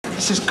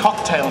This is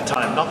cocktail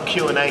time, not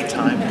Q&A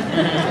time.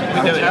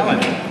 I'm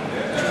telling you.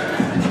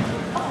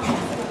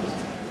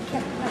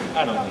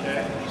 I don't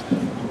care.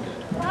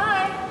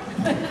 Hi.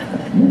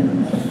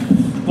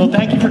 Well,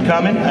 thank you for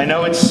coming. I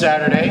know it's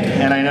Saturday,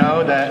 and I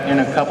know that in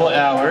a couple of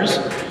hours,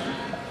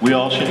 we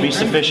all should be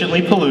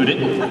sufficiently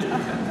polluted.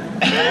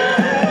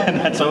 And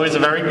that's always a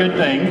very good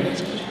thing.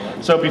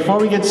 So before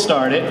we get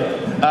started,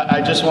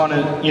 I just want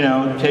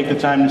to, take the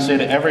time to say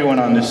to everyone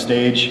on this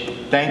stage,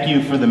 thank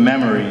you for the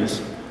memories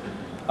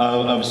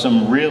of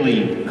some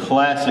really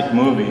classic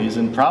movies,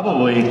 and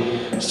probably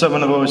some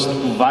of the most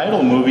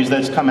vital movies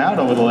that's come out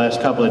over the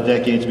last couple of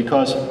decades,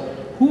 because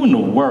who in the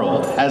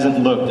world hasn't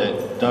looked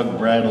at Doug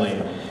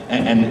Bradley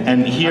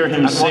and hear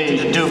him say...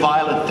 wanted to do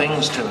violent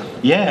things to him.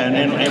 Yeah,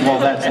 and well,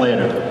 that's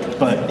later.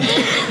 But,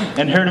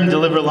 and heard him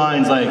deliver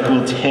lines like,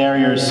 "We'll tear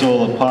your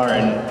soul apart,"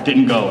 and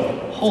didn't go,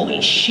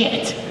 "Holy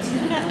shit,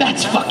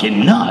 that's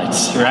fucking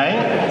nuts,"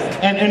 right?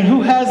 And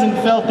who hasn't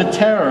felt the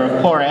terror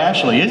of poor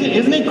Ashley?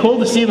 Isn't it cool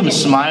to see them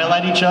smile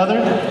at each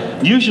other?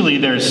 Usually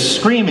there's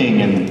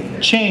screaming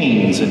and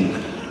chains and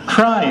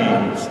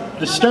crying. It's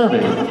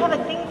disturbing. They kind of have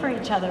a thing for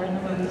each other in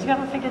the movies. You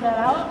haven't figured that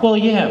out? Well,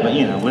 yeah, but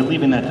we're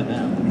leaving that to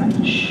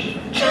them. Shh.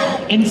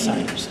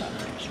 Insider stuff.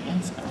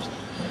 Insider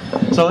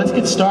stuff. So let's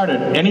get started.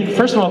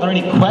 First of all, are there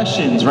any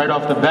questions right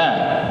off the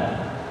bat?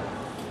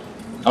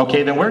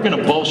 Okay, then we're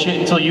gonna bullshit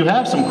until you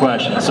have some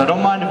questions. So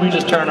don't mind if we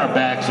just turn our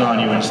backs on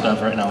you and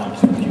stuff right now.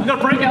 We're gonna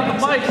break out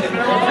the mics.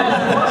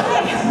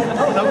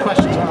 Oh, no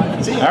questions. All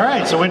right. See you. All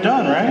right, so we're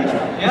done, right?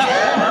 Yeah.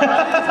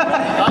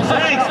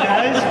 Thanks,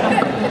 guys.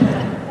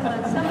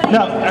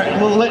 No, all right,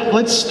 well,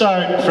 let's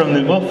start from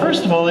the... Well,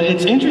 first of all,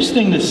 it's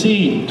interesting to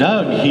see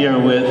Doug here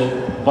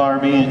with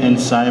Barbie and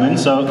Simon.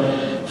 So,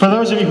 for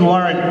those of you who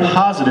aren't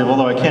positive,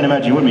 although I can't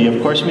imagine you would be,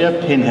 of course we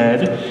have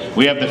Pinhead.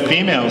 We have the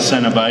female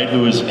Cenobite,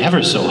 who is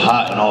ever so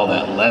hot in all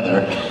that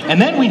leather. And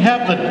then we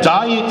have the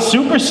diet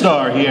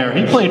superstar here.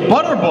 He played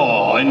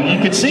Butterball, and you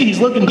can see he's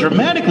looking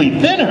dramatically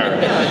thinner.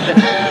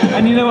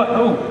 And you know what?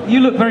 Oh, you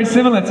look very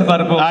similar to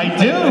Butterball. I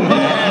do,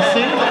 man. You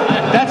see?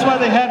 That's why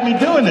they had me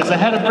doing this. I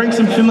had to bring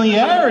some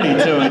familiarity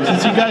to it,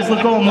 since you guys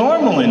look all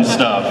normal and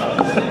stuff.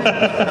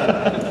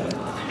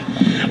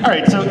 All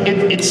right, so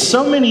it's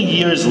so many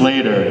years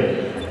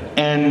later,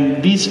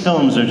 and these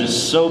films are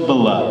just so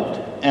beloved,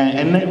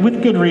 and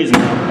with good reason.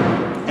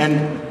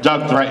 And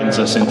Doug threatens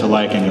us into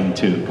liking them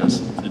too,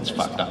 because it's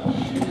fucked up.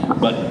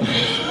 But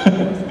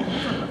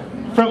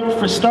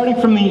starting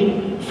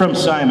from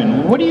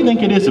Simon, what do you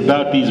think it is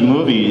about these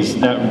movies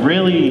that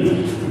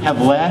really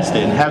have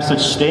lasted and have such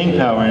staying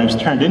power and has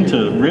turned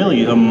into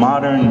really a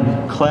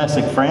modern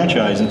classic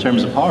franchise in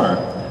terms of horror?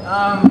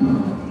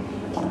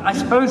 I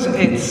suppose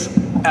it's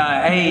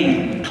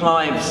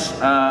Clive's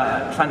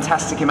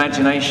fantastic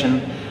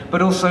imagination,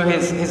 but also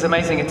his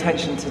amazing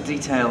attention to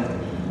detail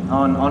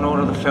on all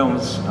of the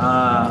films.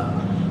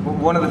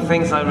 One of the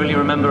things I really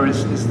remember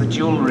is the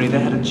jewellery. They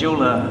had a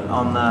jeweller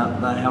on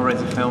the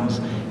Hellraiser films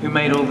who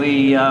made all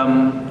the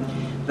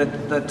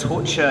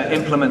torture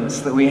implements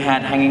that we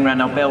had hanging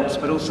around our belts,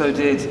 but also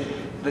did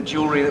the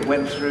jewellery that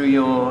went through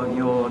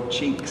your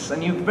cheeks.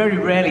 And you very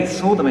rarely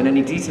saw them in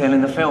any detail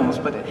in the films,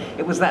 but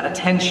it was that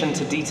attention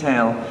to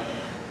detail.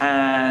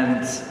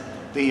 And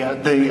the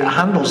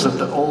handles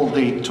of all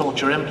the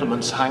torture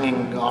implements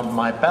hanging on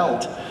my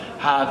belt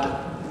had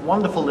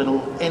wonderful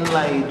little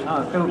inlaid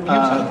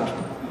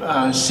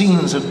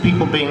scenes of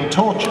people being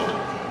tortured,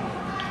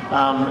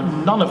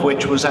 none of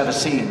which was ever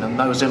seen, and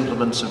those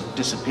implements have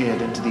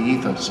disappeared into the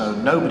ether, so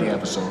nobody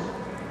ever saw them.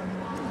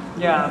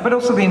 Yeah, but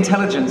also the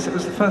intelligence. It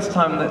was the first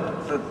time that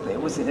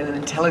it was an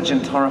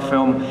intelligent horror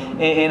film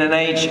in an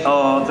age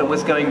that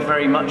was going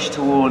very much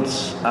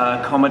towards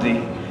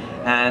comedy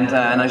and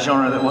a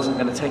genre that wasn't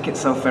going to take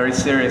itself very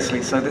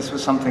seriously. So this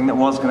was something that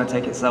was going to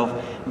take itself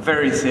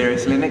very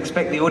seriously, and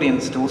expect the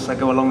audience to also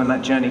go along on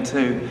that journey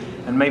too,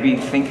 and maybe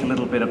think a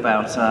little bit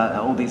about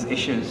all these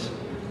issues.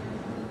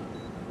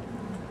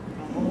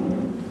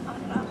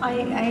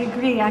 I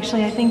agree,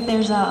 actually. I think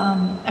there's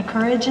a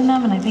courage in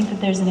them, and I think that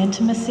there's an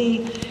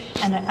intimacy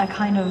and a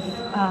kind of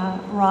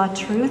raw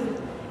truth.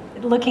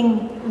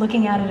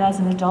 Looking at it as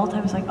an adult,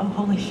 I was like, oh,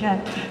 holy shit,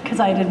 because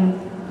I didn't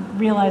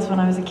realize when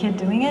I was a kid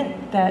doing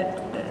it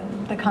that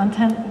the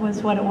content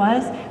was what it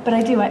was. But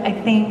I do, I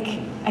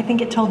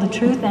think it told the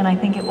truth, and I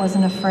think it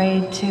wasn't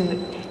afraid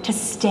to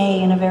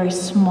stay in a very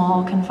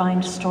small,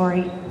 confined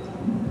story.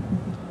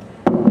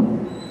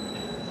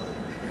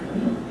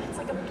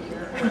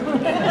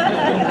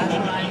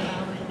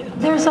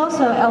 There's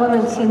also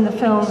elements in the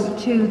film,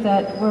 too,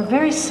 that were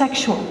very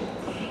sexual,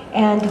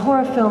 and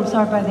horror films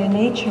are, by their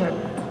nature,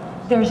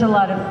 there's a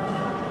lot of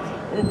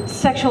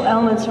sexual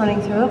elements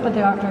running through it, but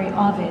they aren't very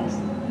obvious.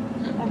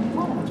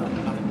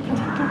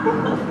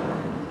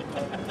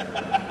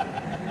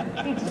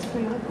 You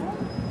disagree with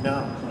that?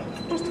 No,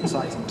 just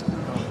exciting.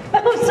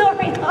 Oh,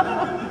 sorry.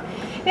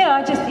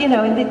 I just,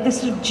 and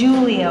this sort of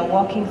Julia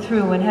walking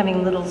through and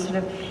having little sort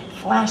of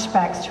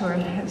flashbacks to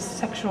her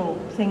sexual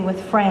thing with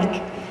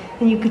Frank,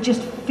 and you could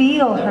just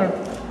feel her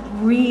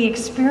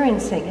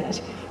re-experiencing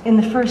it in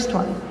the first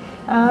one.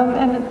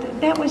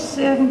 And that was,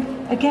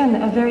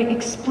 again, a very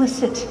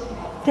explicit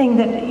thing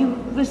that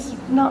was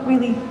not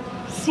really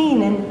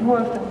seen in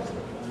horror films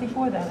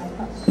before that, I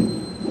thought.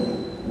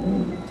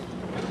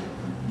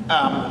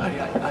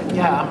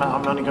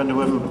 I'm only going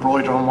to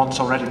embroider on what's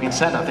already been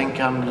said. I think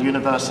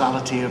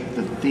universality of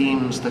the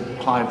themes that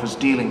Clive was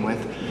dealing with,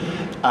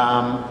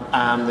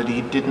 and that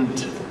he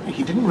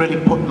didn't really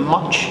put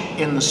much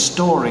in the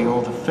story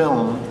or the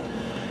film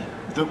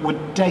that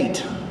would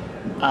date,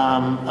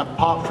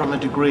 apart from a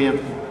degree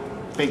of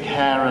big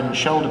hair and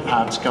shoulder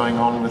pads going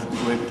on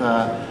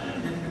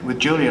with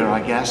Julia,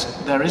 I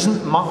guess. There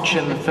isn't much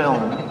in the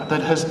film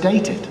that has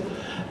dated,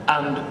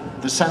 and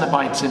the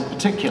Cenobites in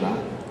particular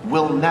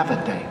will never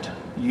date.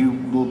 You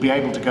will be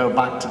able to go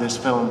back to this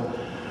film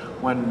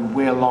when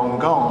we're long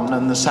gone,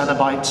 and the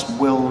Cenobites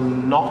will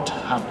not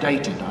have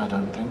dated, I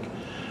don't think.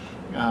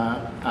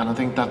 And I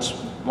think that's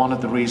one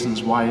of the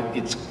reasons why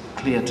it's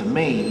clear to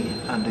me,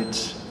 and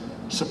it's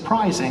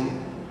surprising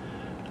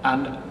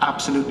and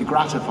absolutely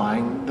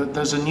gratifying, that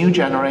there's a new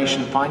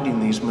generation finding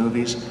these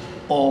movies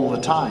all the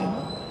time,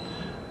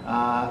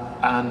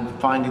 and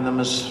finding them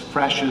as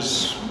fresh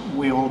as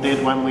we all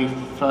did when we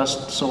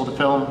first saw the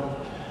film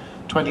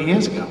 20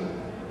 years ago.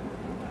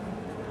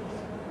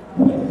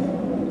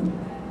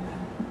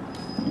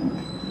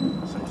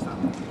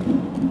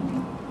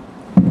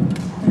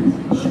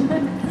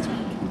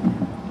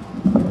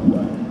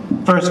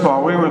 First of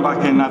all, we were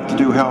lucky enough to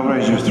do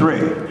Hellraiser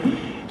 3.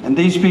 And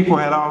these people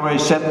had already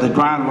set the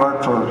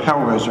groundwork for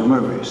Hellraiser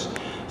movies.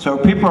 So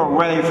people are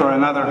ready for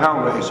another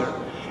Hellraiser.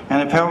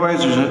 And if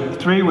Hellraiser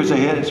 3 was a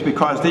hit, it's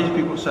because these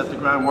people set the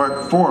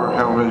groundwork for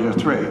Hellraiser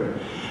 3.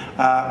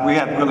 We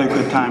had a really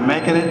good time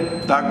making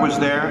it. Doug was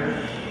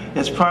there.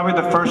 It's probably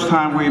the first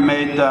time we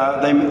made,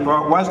 it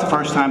was the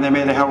first time they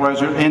made a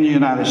Hellraiser in the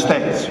United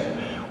States.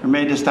 We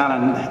made this down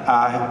in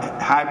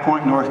High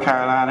Point, North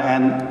Carolina,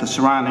 and the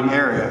surrounding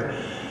area.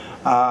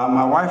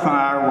 My wife and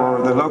I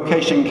were the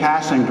location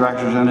casting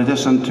directors in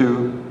addition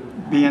to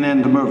being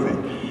in the movie.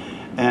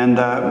 And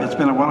it's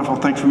been a wonderful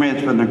thing for me.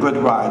 It's been a good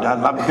ride. I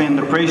love being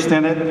the priest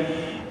in it.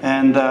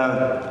 And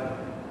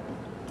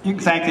you can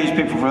thank these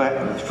people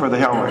for the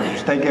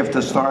Hellraisers. They give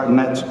the start, and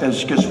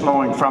it's just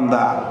flowing from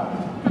that.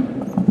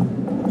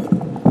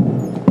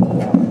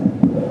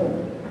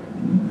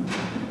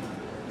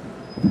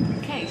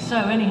 So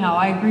anyhow,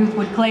 I agree with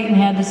what Clayton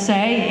had to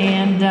say,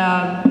 and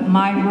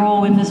my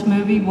role in this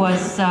movie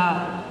was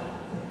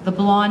the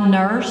blonde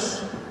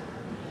nurse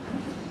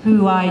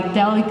who I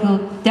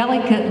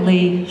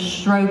delicately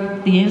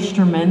stroked the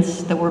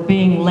instruments that were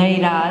being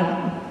laid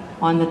out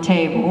on the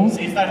table.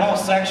 See, it's that whole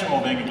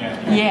sexual thing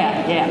again.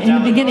 Yeah, in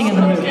the beginning of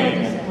the movie.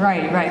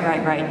 Right.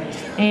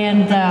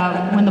 And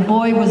when the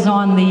boy was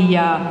on the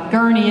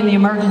gurney in the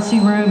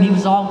emergency room, he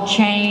was all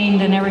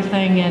chained and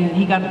everything, and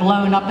he got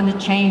blown up and the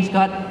chains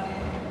got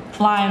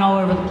flying all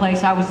over the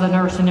place. I was the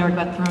nurse in there,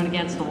 got thrown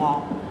against the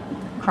wall,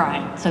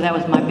 crying. So that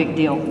was my big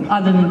deal,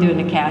 other than doing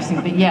the casting.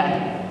 But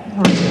yeah,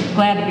 we're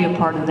glad to be a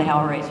part of the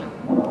Hellraiser.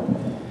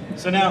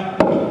 So now,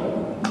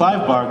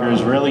 Clive Barker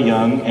is really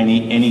young, and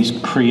he's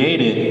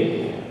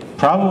created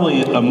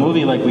probably a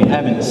movie like we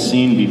haven't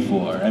seen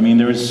before. I mean,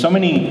 there was so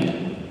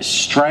many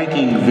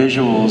striking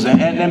visuals,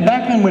 and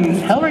back then when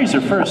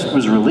Hellraiser first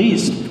was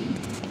released,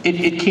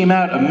 it came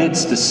out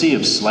amidst a sea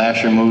of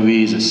slasher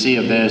movies, a sea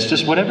of this,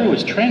 just whatever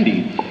was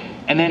trendy.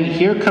 And then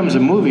here comes a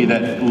movie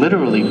that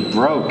literally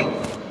broke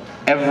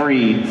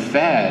every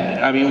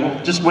fad. I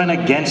mean, just went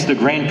against the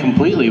grain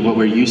completely what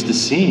we're used to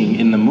seeing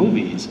in the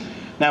movies.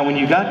 Now, when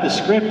you got the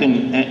script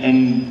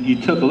and you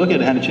took a look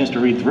at it, had a chance to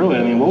read through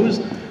it, I mean, what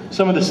was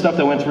some of the stuff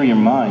that went through your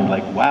mind?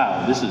 Like,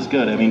 wow, this is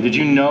good. I mean, did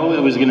you know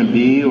it was going to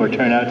be or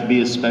turn out to be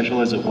as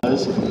special as it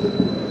was?